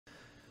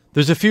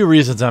There's a few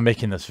reasons I'm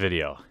making this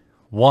video.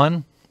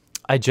 One,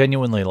 I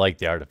genuinely like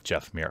the art of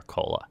Jeff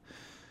Miracola.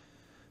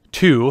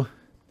 Two,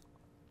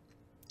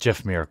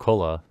 Jeff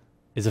Miracola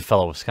is a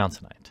fellow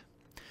Wisconsinite.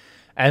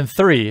 And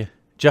three,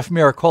 Jeff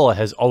Miracola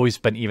has always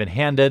been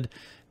even-handed,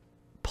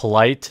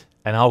 polite,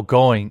 and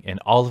outgoing in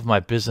all of my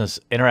business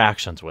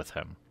interactions with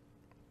him.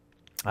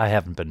 I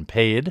haven't been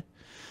paid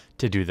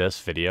to do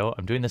this video.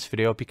 I'm doing this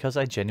video because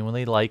I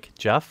genuinely like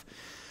Jeff.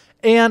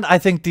 And I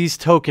think these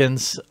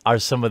tokens are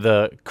some of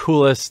the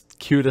coolest,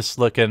 cutest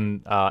looking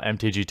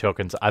MTG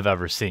tokens I've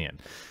ever seen.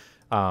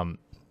 A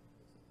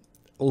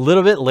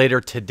little bit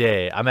later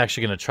today, I'm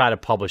actually going to try to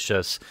publish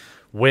this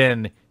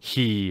when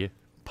he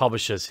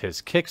publishes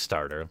his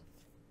Kickstarter.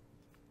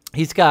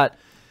 He's got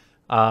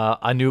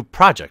a new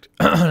project.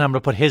 And I'm going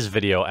to put his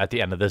video at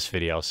the end of this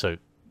video so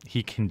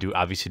he can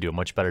obviously do a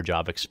much better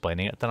job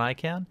explaining it than I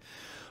can.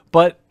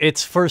 But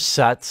it's for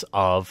sets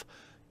of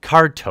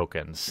card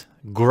tokens,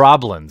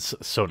 Groblins,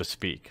 so to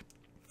speak.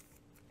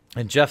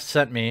 And Jeff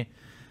sent me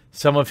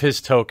some of his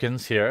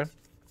tokens here.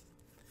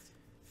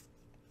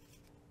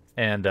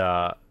 And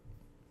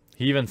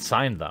he even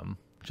signed them,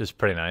 which is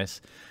pretty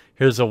nice.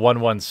 Here's a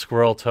 1/1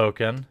 squirrel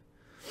token.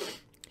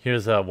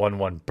 Here's a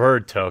 1/1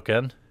 bird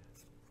token.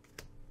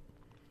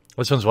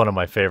 This one's one of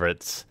my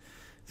favorites.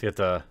 He's got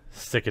the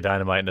stick of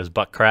dynamite in his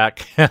butt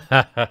crack.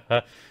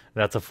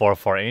 That's a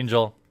 4/4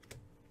 angel.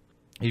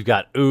 You've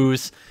got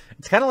ooze.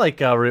 It's kind of like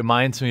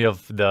reminds me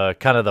of the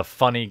kind of the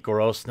funny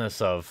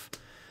grossness of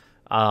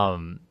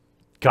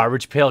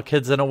Garbage Pail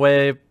Kids in a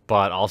way,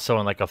 but also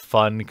in like a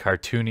fun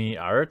cartoony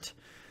art.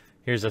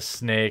 Here's a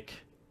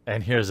snake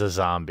and here's a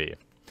zombie.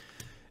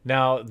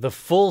 Now the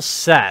full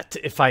set,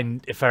 if I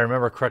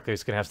remember correctly,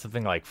 it's gonna have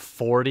something like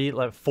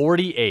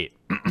 48.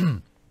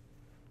 And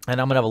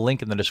I'm gonna have a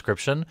link in the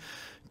description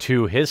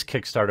to his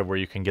Kickstarter where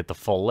you can get the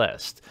full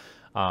list.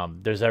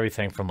 There's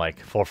everything from like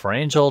 4/4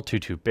 angel,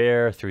 2/2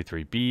 bear,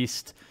 3/3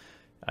 beast,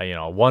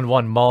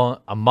 1/1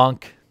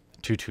 monk,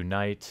 2/2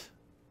 knight,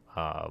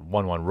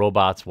 1/1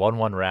 robots,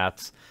 1/1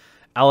 rats,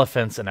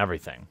 elephants, and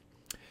everything.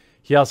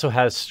 He also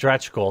has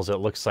stretch goals, it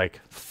looks like,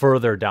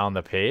 further down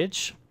the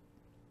page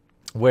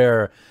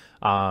where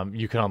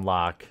you can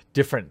unlock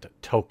different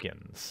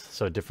tokens.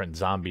 So different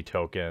zombie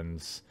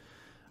tokens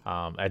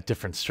at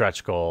different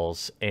stretch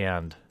goals.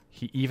 And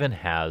he even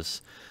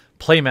has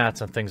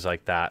playmats and things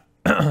like that.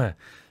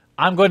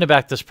 I'm going to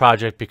back this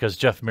project because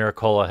Jeff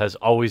Miracola has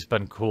always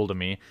been cool to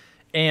me.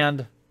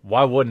 And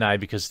why wouldn't I?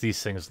 Because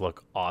these things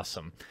look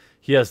awesome.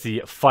 He has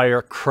the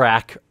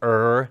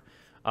Firecracker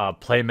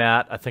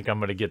playmat. I think I'm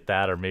going to get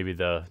that, or maybe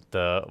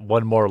the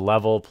one more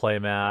level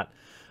playmat.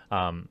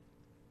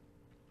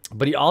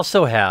 But he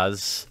also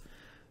has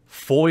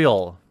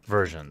foil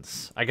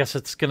versions. I guess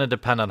it's going to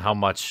depend on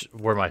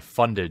where my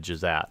fundage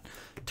is at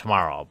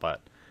tomorrow.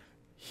 But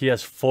he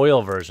has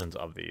foil versions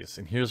of these.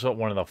 And here's what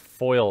one of the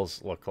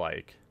foils look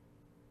like.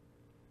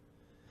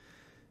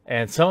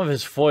 And some of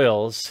his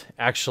foils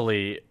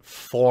actually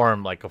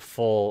form like a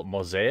full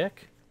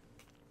mosaic.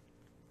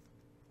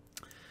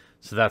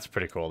 So that's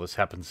pretty cool. This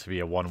happens to be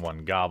a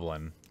 1/1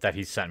 goblin that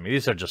he sent me.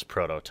 These are just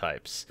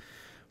prototypes.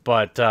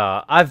 But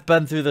I've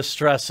been through the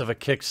stress of a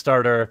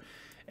Kickstarter.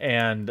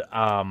 And,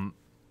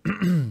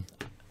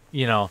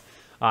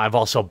 I've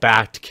also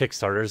backed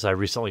Kickstarters. I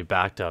recently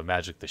backed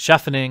Magic the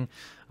Chefening.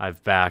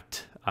 I've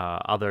backed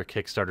other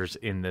Kickstarters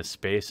in this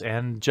space.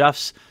 And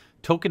Jeff's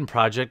token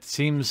project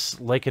seems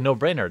like a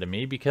no-brainer to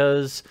me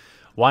because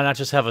why not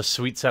just have a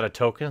sweet set of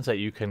tokens that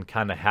you can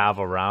kind of have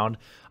around?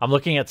 I'm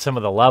looking at some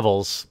of the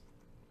levels.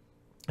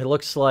 It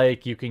looks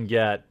like you can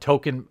get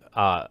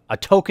a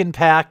token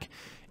pack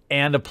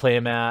and a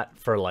playmat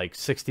for like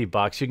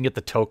 $60. You can get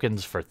the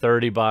tokens for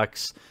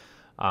 $30.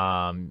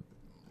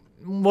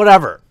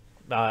 Whatever.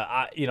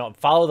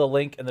 Follow the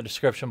link in the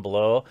description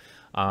below.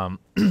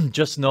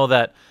 Just know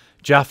that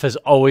Jeff has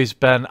always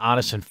been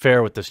honest and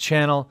fair with this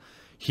channel.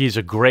 He's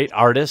a great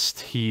artist.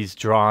 He's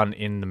drawn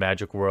in the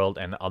Magic world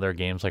and other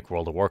games like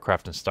World of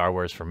Warcraft and Star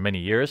Wars for many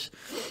years.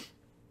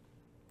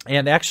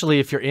 And actually,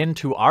 if you're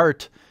into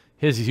art,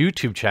 his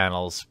YouTube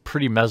channel's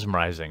pretty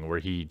mesmerizing where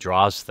he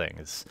draws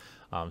things.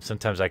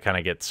 Sometimes I kind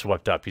of get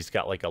swept up. He's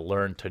got like a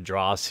Learn to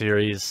Draw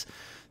series.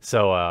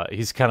 So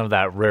he's kind of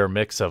that rare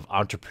mix of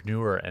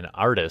entrepreneur and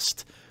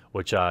artist,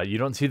 which you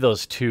don't see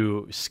those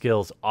two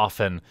skills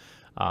often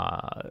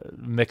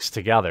mixed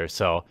together.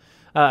 So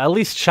at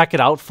least check it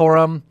out for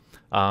him.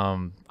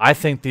 I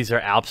think these are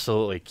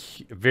absolutely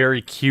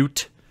very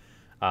cute,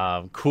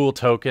 cool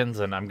tokens,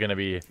 and I'm going to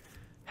be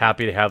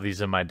happy to have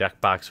these in my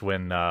deck box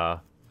when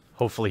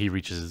hopefully he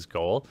reaches his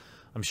goal.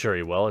 I'm sure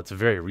he will. It's a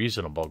very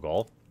reasonable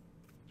goal.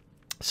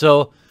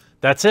 So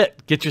that's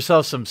it. Get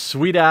yourself some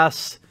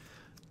sweet-ass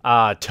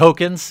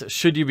tokens,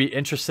 should you be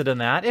interested in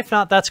that. If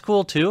not, that's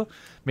cool too.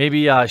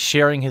 Maybe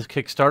sharing his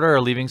Kickstarter or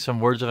leaving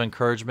some words of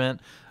encouragement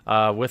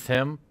with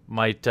him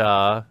might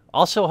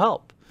also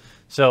help.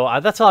 So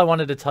that's all I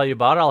wanted to tell you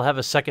about it. I'll have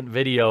a second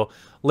video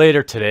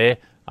later today.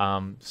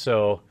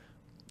 So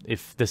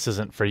if this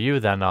isn't for you,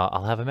 then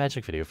I'll have a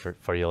Magic video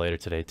for you later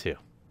today too.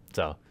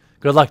 So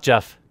good luck,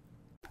 Jeff.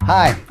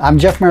 Hi, I'm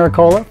Jeff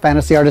Maricola,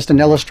 fantasy artist and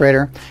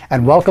illustrator,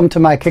 and welcome to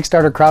my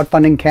Kickstarter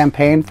crowdfunding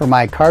campaign for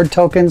my card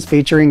tokens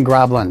featuring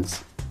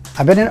Groblins.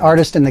 I've been an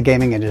artist in the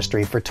gaming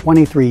industry for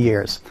 23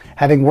 years,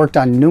 having worked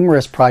on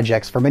numerous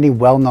projects for many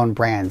well-known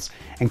brands,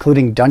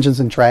 including Dungeons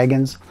 &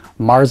 Dragons,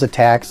 Mars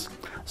Attacks,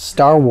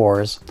 Star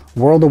Wars,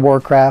 World of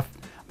Warcraft,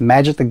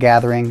 Magic the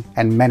Gathering,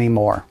 and many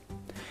more.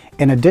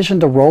 In addition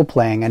to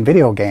role-playing and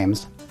video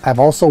games, I've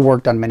also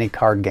worked on many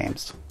card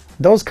games.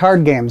 Those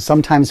card games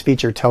sometimes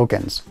feature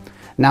tokens.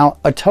 Now,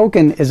 a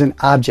token is an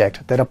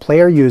object that a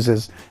player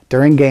uses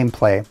during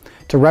gameplay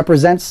to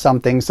represent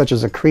something such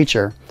as a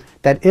creature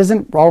that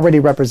isn't already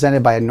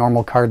represented by a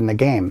normal card in the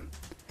game.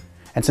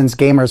 And since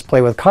gamers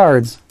play with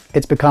cards,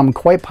 it's become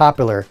quite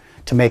popular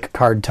to make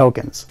card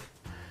tokens.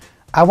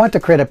 I want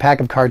to create a pack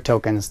of card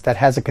tokens that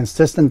has a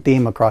consistent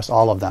theme across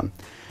all of them,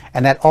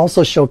 and that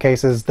also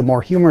showcases the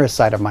more humorous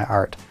side of my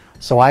art,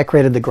 so I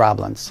created the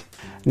Groblins.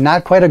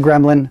 Not quite a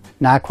gremlin,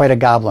 not quite a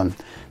goblin.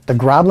 The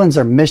Groblins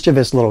are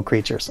mischievous little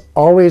creatures,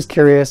 always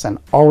curious and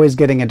always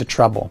getting into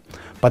trouble,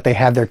 but they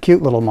have their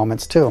cute little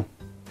moments too.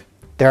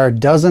 There are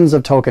dozens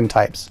of token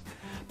types,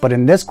 but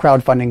in this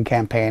crowdfunding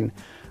campaign,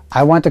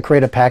 I want to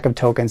create a pack of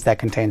tokens that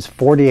contains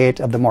 48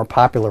 of the more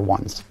popular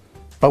ones.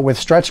 But with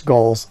stretch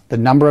goals, the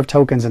number of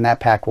tokens in that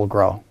pack will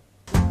grow.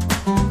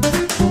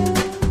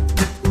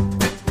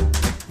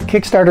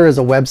 Kickstarter is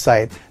a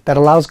website that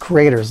allows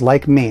creators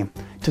like me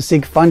to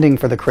seek funding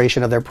for the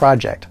creation of their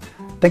project.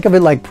 Think of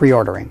it like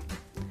pre-ordering.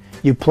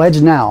 You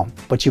pledge now,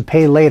 but you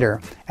pay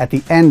later at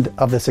the end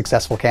of the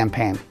successful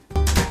campaign.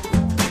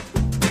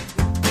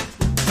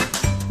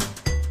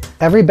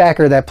 Every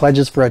backer that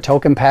pledges for a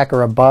token pack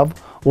or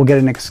above will get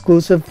an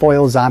exclusive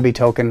foil zombie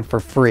token for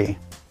free.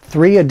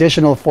 3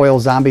 additional foil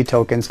zombie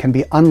tokens can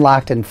be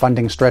unlocked in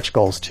funding stretch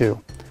goals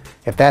too.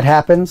 If that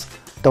happens,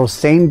 those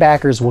same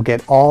backers will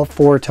get all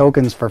 4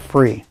 tokens for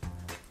free.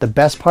 The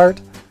best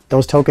part?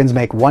 Those tokens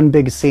make one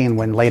big scene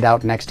when laid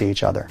out next to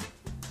each other.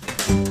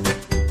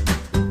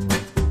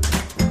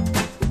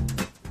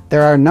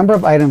 There are a number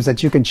of items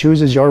that you can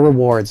choose as your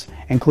rewards,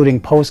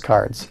 including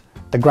postcards,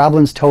 the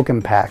Groblins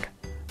token pack,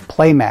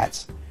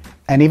 playmats,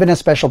 and even a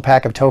special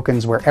pack of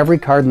tokens where every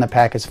card in the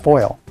pack is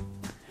foil.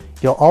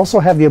 You'll also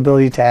have the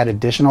ability to add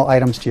additional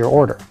items to your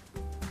order.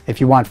 If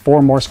you want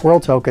 4 more squirrel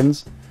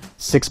tokens,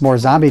 6 more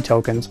zombie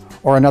tokens,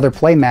 or another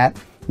playmat,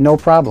 no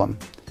problem.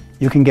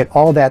 You can get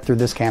all that through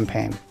this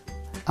campaign.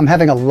 I'm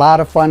having a lot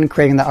of fun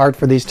creating the art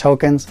for these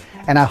tokens,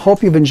 and I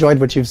hope you've enjoyed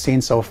what you've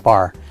seen so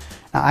far.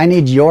 Now, I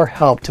need your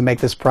help to make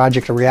this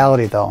project a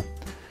reality though.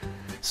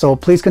 So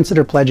please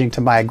consider pledging to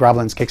my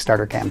Groblins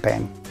Kickstarter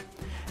campaign.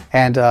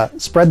 And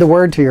spread the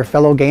word to your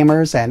fellow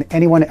gamers and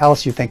anyone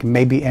else you think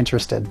may be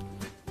interested.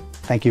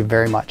 Thank you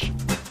very much.